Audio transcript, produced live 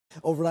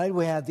Overnight,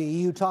 we had the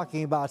EU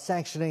talking about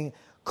sanctioning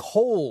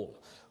coal.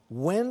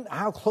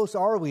 How close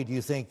are we, do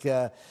you think,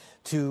 to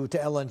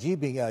LNG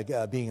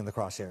being in the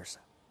crosshairs?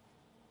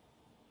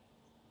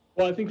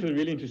 Well, I think it's a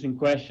really interesting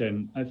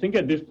question. I think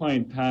at this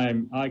point in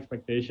time, our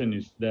expectation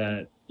is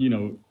that,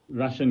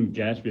 Russian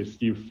gas will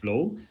still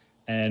flow,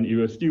 and it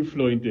will still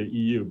flow into the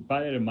EU,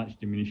 but at a much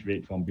diminished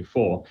rate from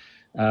before.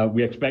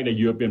 We expect that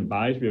European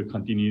buyers will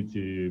continue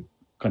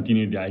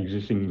their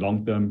existing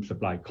long-term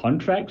supply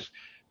contracts,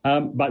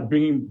 but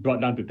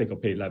brought down to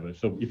take-or-pay levels.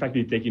 So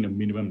effectively taking the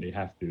minimum they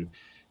have to.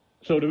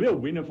 So the real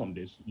winner from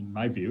this, in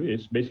my view,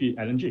 is basically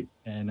LNG,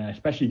 and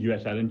especially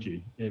US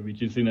LNG,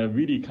 which is in a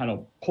really kind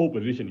of pole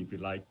position, if you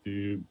like,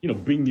 to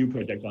bring new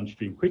projects on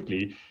stream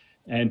quickly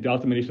and to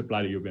ultimately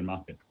supply the European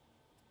market.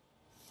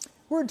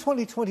 We're in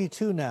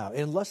 2022 now.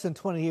 In less than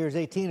 20 years,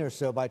 18 or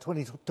so, by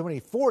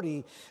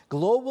 2040,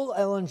 global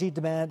LNG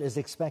demand is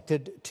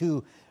expected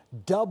to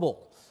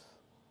double.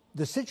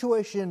 The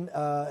situation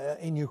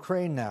in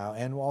Ukraine now,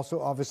 and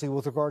also obviously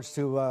with regards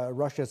to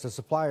Russia as a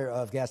supplier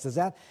of gas, does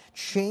that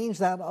change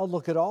that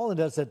outlook at all? And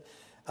does it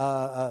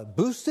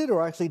boost it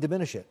or actually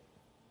diminish it?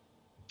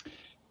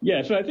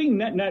 Yeah, so I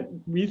think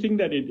we think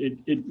that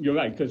you're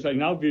right, because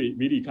now it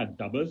really kind of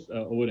doubles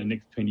over the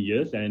next 20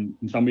 years. And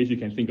in some ways, you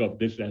can think of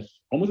this as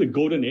almost a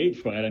golden age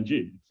for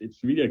LNG.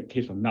 It's really a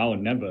case of now or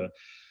never.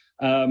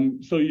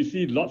 So you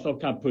see lots of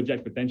kind of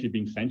projects potentially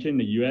being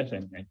sanctioned in the US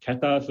and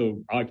Qatar.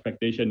 So our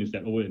expectation is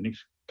that over the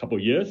next couple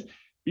of years,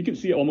 we could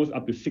see almost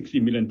up to 60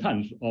 million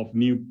tons of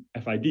new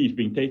FIDs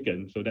being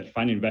taken. So that's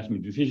final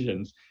investment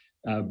decisions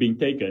being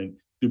taken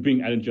to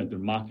bring LNG onto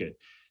the market.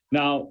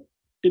 Now,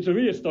 it's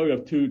really a story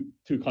of two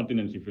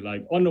continents, if you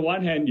like. On the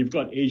one hand, you've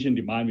got Asian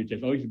demand, which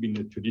has always been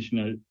the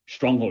traditional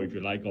stronghold, if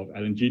you like, of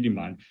LNG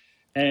demand.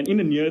 And in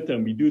the near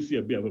term, we do see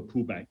a bit of a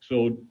pullback.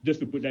 So just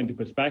to put that into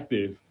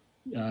perspective,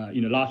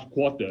 in the last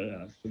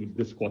quarter, so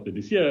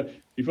this year,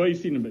 we've already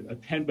seen a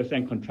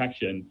 10%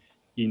 contraction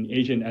in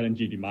Asian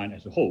LNG demand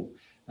as a whole.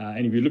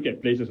 And if you look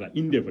at places like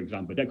India, for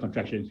example, that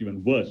contraction is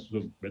even worse.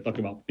 So we're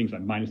talking about things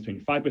like minus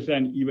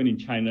 25%. Even in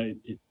China,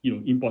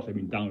 imports have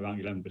been down around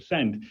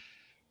 11%.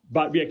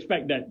 But we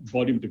expect that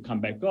volume to come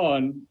back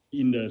on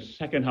in the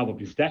second half of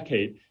this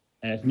decade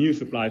as new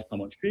supplies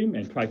come on stream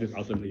and prices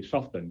ultimately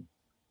soften.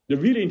 The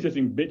really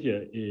interesting bit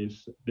here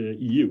is the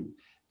EU.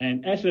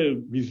 And as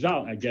a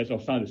result, I guess,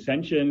 of some of the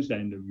sanctions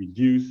and the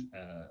reduced,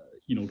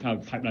 kind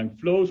of pipeline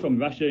flows from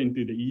Russia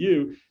into the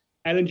EU,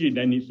 LNG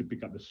then needs to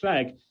pick up the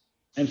slack.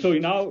 And so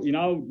in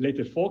our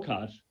latest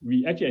forecast,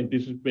 we actually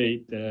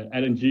anticipate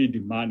LNG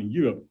demand in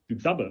Europe to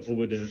double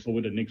over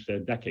the next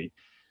decade.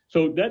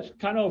 So that's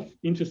kind of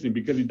interesting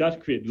because it does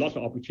create lots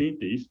of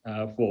opportunities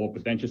for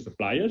potential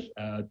suppliers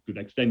to the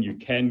extent you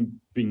can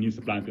bring new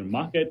supply into the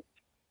market.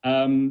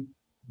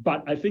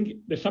 But I think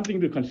there's something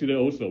to consider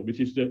also, which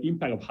is the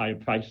impact of higher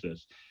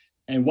prices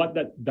and what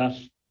that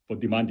does for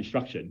demand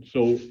destruction.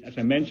 So as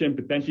I mentioned,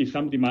 potentially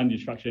some demand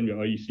destruction we're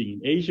already seeing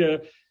in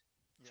Asia.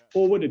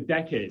 Over the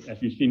decade,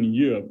 as we've seen in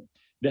Europe,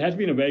 there has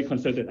been a very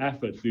concerted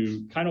effort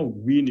to kind of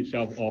wean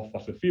itself off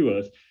fossil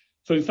fuels.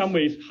 So in some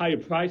ways, higher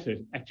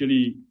prices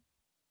actually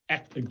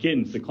act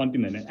against the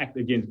continent and act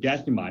against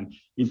gas demand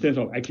in terms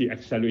of actually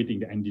accelerating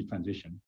the energy transition.